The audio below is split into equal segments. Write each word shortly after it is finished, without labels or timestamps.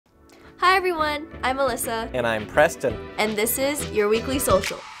Hi everyone, I'm Alyssa. And I'm Preston. And this is your weekly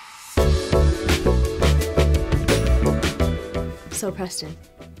social. So Preston,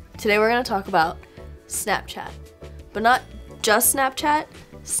 today we're going to talk about Snapchat. But not just Snapchat,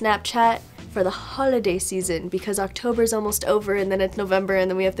 Snapchat for the holiday season, because October's almost over and then it's November and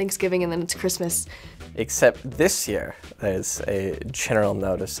then we have Thanksgiving and then it's Christmas. Except this year, there's a general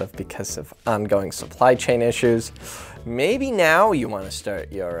notice of, because of ongoing supply chain issues, maybe now you want to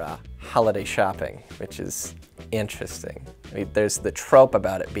start your holiday shopping, which is interesting. I mean, there's the trope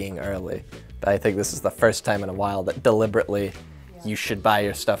about it being early, but I think this is the first time in a while that deliberately you should buy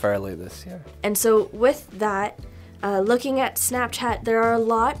your stuff early this year. And so with that, looking at Snapchat, there are a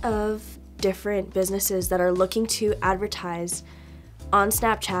lot of different businesses that are looking to advertise on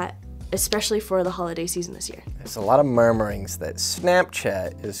Snapchat, especially for the holiday season this year. There's a lot of murmurings that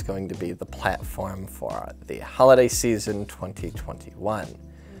Snapchat is going to be the platform for the holiday season 2021,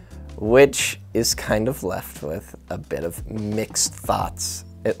 which is kind of left with a bit of mixed thoughts,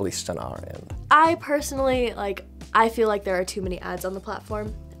 at least on our end. I personally, I feel like there are too many ads on the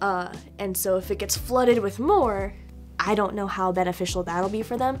platform, and so if it gets flooded with more, I don't know how beneficial that'll be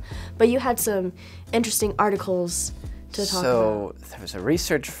for them, but you had some interesting articles to talk about. So there was a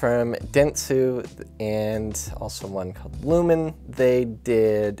research firm, Dentsu, and also one called Pullman. They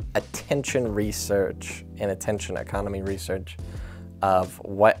did attention research and attention economy research of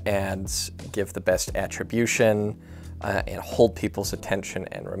what ads give the best attribution and hold people's attention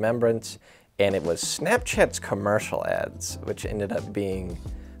and remembrance. And it was Snapchat's commercial ads, which ended up being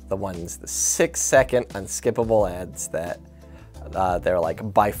the 6-second unskippable ads that they're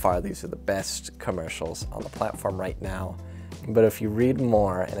like, by far, these are the best commercials on the platform right now. But if you read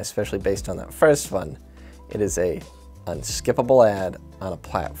more, and especially based on that first one, it is a unskippable ad on a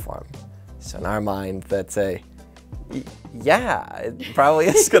platform. So in our mind, that's yeah, it probably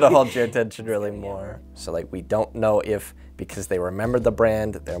is gonna hold your attention really more. So we don't know if, because they remember the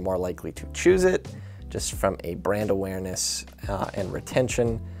brand, they're more likely to choose it. Just from a brand awareness and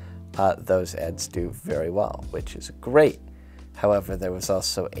retention, those ads do very well, which is great. However, there was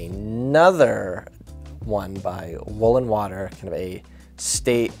also another one by Wool & Water, kind of a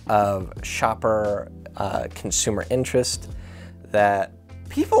state of shopper consumer interest, that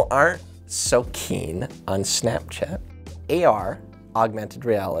people aren't so keen on Snapchat. AR, augmented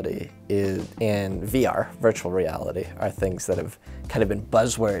reality, and VR, virtual reality, are things that have kind of been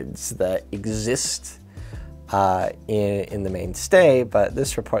buzzwords that exist in the mainstay, but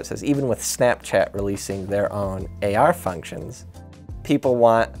this report says even with Snapchat releasing their own AR functions, people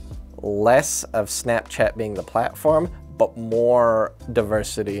want less of Snapchat being the platform, but more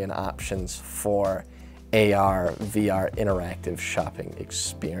diversity and options for AR, VR interactive shopping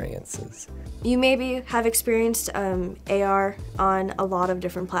experiences. You maybe have experienced AR on a lot of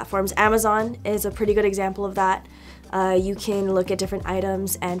different platforms. Amazon is a pretty good example of that. You can look at different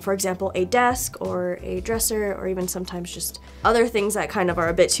items and, for example, a desk or a dresser, or even sometimes just other things that kind of are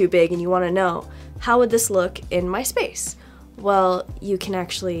a bit too big and you want to know, how would this look in my space? Well, you can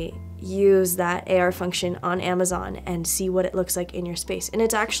actually use that AR function on Amazon and see what it looks like in your space. And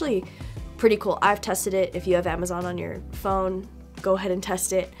it's actually pretty cool. I've tested it. If you have Amazon on your phone, go ahead and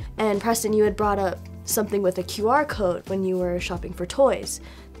test it. And Preston, you had brought up something with a QR code when you were shopping for toys.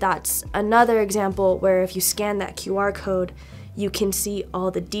 That's another example where if you scan that QR code, you can see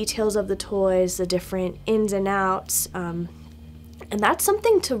all the details of the toys, the different ins and outs, and that's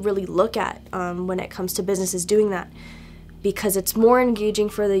something to really look at when it comes to businesses doing that, because it's more engaging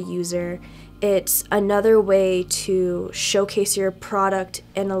for the user. It's another way to showcase your product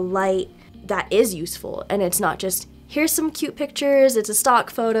in a light that is useful, and it's not just, here's some cute pictures, it's a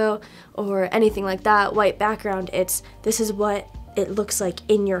stock photo, or anything like that, white background. It's, this is what it looks like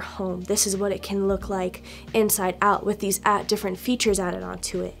in your home. This is what it can look like inside out with these different features added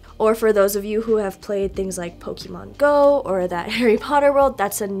onto it. Or for those of you who have played things like Pokemon Go or that Harry Potter world,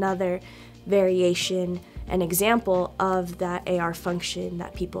 that's another variation, an example of that AR function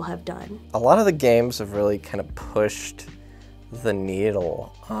that people have done. A lot of the games have really kind of pushed the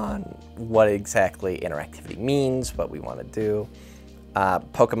needle on what exactly interactivity means, what we want to do.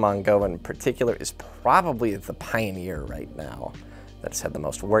 Pokemon Go in particular is probably the pioneer right now that's had the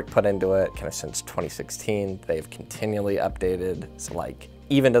most work put into it, kind of since 2016. They've continually updated, so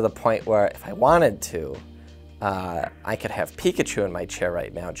even to the point where if I wanted to, I could have Pikachu in my chair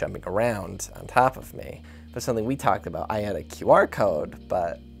right now jumping around on top of me. But something we talked about, I had a QR code,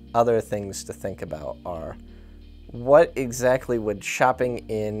 but other things to think about are, what exactly would shopping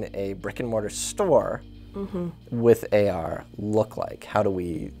in a brick and mortar store with AR look like? How do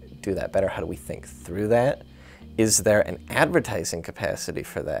we do that better? How do we think through that? is there an advertising capacity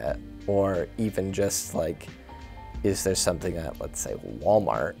for that? Or even just like, is there something that, let's say,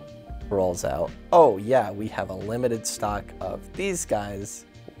 Walmart rolls out? Oh yeah, we have a limited stock of these guys.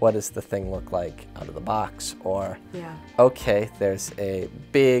 What does the thing look like out of the box? Or, okay, there's a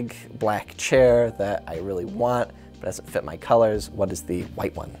big black chair that I really want, but doesn't fit my colors. What does the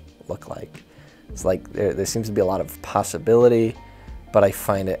white one look like? It's like there seems to be a lot of possibility, but I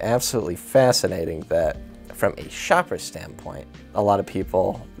find it absolutely fascinating that from a shopper standpoint, a lot of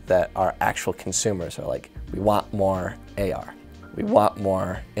people that are actual consumers are like, we want more AR. We want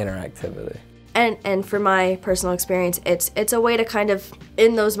more interactivity. And for my personal experience, it's a way to kind of,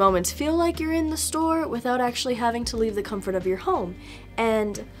 in those moments, feel like you're in the store without actually having to leave the comfort of your home.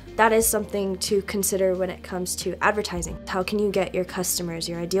 And that is something to consider when it comes to advertising. How can you get your customers,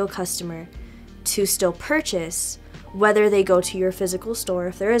 your ideal customer, to still purchase, whether they go to your physical store,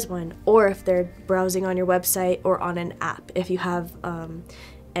 if there is one, or if they're browsing on your website or on an app, if you have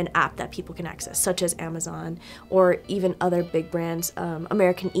an app that people can access, such as Amazon or even other big brands,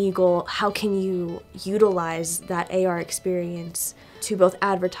 American Eagle. How can you utilize that AR experience to both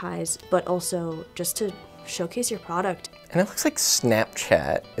advertise, but also just to showcase your product? And it looks like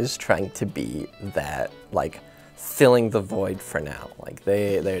Snapchat is trying to be that, like, filling the void for now. Like,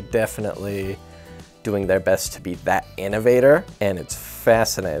 they're definitely doing their best to be that innovator, and it's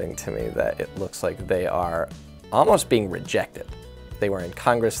fascinating to me that it looks like they are almost being rejected. They were in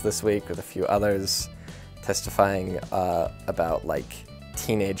Congress this week with a few others testifying about like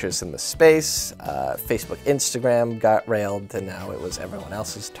teenagers in the space. Facebook, Instagram got railed, and now it was everyone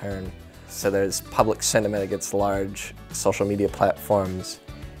else's turn. So there's public sentiment against large social media platforms,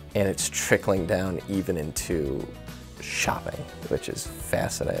 and it's trickling down even into shopping, which is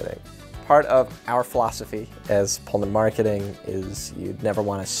fascinating. Part of our philosophy as Pullman Marketing is you'd never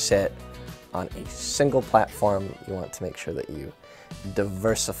want to sit on a single platform. You want to make sure that you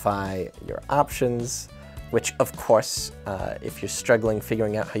diversify your options, which of course, if you're struggling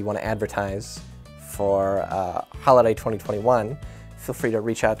figuring out how you want to advertise for holiday 2021, feel free to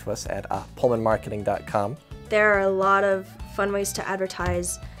reach out to us at pullmanmarketing.com. There are a lot of fun ways to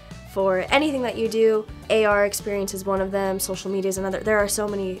advertise for anything that you do. AR experience is one of them, social media is another. There are so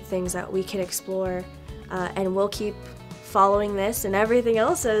many things that we can explore, and we'll keep following this and everything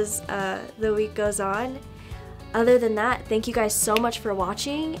else as the week goes on. Other than that, thank you guys so much for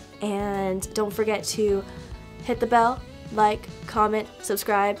watching, and don't forget to hit the bell, like, comment,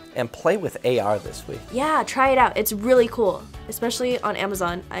 subscribe. And play with AR this week. Yeah, try it out. It's really cool, especially on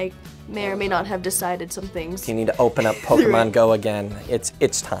Amazon. I may or may not have decided some things. If you need to open up Pokemon Go again,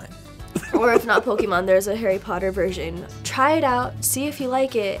 it's time. Or if not Pokemon, there's a Harry Potter version. Try it out, see if you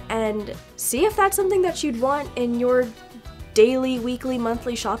like it, and see if that's something that you'd want in your daily, weekly,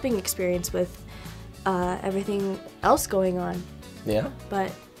 monthly shopping experience with everything else going on. Yeah.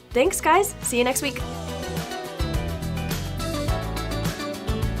 But thanks, guys. See you next week.